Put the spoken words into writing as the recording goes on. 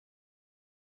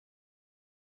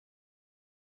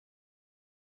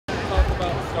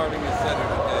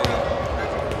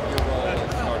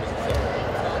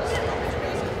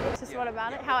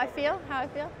I feel.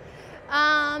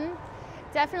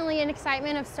 Definitely an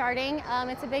excitement of starting.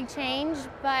 It's a big change,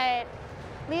 but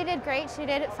Leah did great. She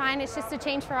did it fine. It's just a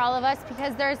change for all of us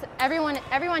because there's everyone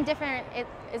different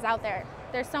is out there.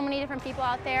 There's so many different people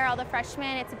out there, all the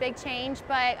freshmen. It's a big change,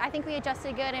 but I think we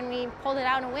adjusted good and we pulled it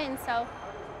out and win. So.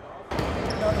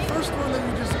 Now the first one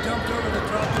that you just jumped over the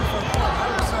drop in front,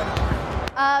 how excited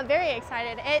were you? Very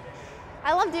excited.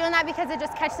 I love doing that because it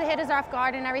just catches the hitters off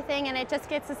guard and everything, and it just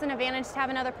gets us an advantage to have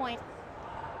another point.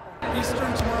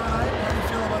 Eastern tomorrow night, how do you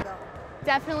feel about that?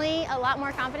 Definitely a lot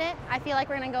more confident. I feel like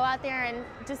we're going to go out there and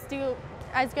just do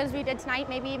as good as we did tonight,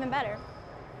 maybe even better.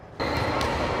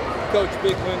 Coach,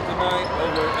 big win tonight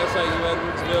over SIU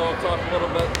Edwardsville. Talk a little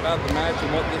bit about the match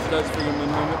and what this does for your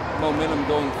momentum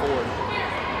going forward.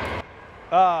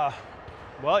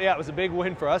 Well, yeah, it was a big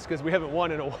win for us because we haven't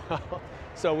won in a while,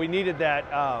 so we needed that.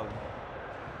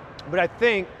 But I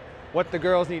think what the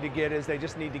girls need to get is they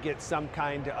just need to get some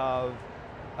kind of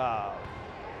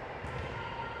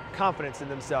confidence in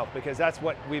themselves, because that's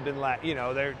what we've been you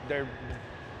know, they're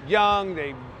young,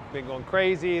 they've been going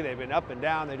crazy, they've been up and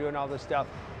down, they're doing all this stuff,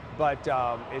 but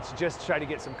it's just try to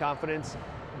get some confidence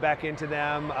back into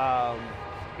them.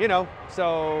 You know,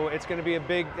 so it's going to be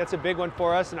that's a big one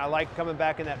for us, and I like coming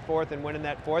back in that fourth and winning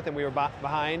that fourth, and we were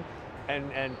behind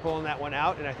and pulling that one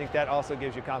out, and I think that also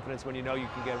gives you confidence when you know you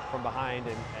can get from behind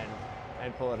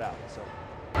and pull it out. So.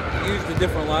 You used a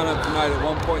different lineup tonight. At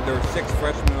one point there were 6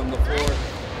 freshmen on the floor.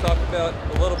 Talk about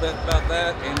a little bit about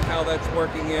that and how that's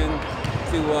working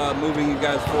into moving you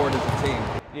guys forward as a team.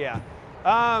 Yeah,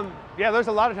 yeah. There's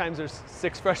a lot of times there's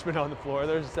 6 freshmen on the floor.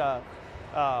 There's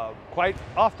quite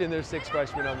often there's 6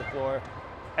 freshmen on the floor,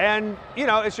 and you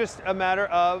know, it's just a matter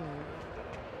of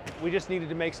we just needed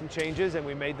to make some changes, and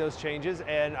we made those changes,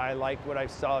 and I like what I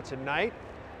saw tonight.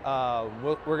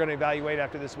 We're going to evaluate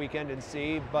after this weekend and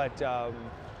see, but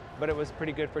it was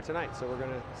pretty good for tonight, so we're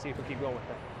going to see if we keep going with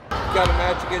that. Got a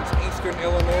match against Eastern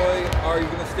Illinois. Are you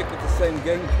going to stick with the same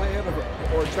game plan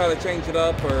or try to change it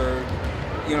up, or,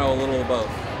 you know, a little of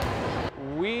both?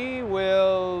 We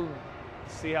will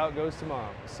see how it goes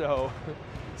tomorrow. So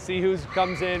see who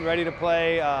comes in ready to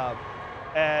play,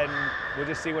 and we'll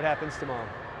just see what happens tomorrow.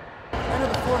 End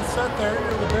of the fourth set there,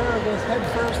 the Bedard goes head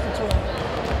first into a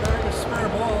bag of spare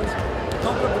balls.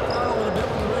 Helped up the crowd a little bit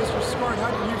when the Racers scored. How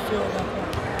did you feel at that point?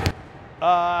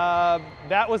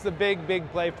 That was the big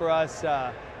play for us.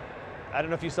 I don't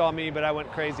know if you saw me, but I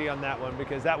went crazy on that one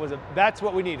because that's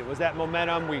what we needed, was that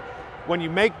momentum. When you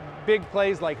make big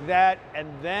plays like that,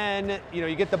 and then you know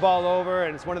you get the ball over,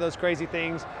 and it's one of those crazy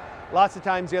things. Lots of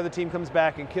times the other team comes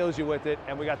back and kills you with it,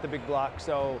 and we got the big block.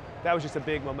 So that was just a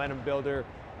big momentum builder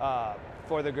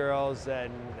for the girls,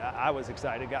 and I was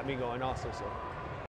excited. Got me going also. So.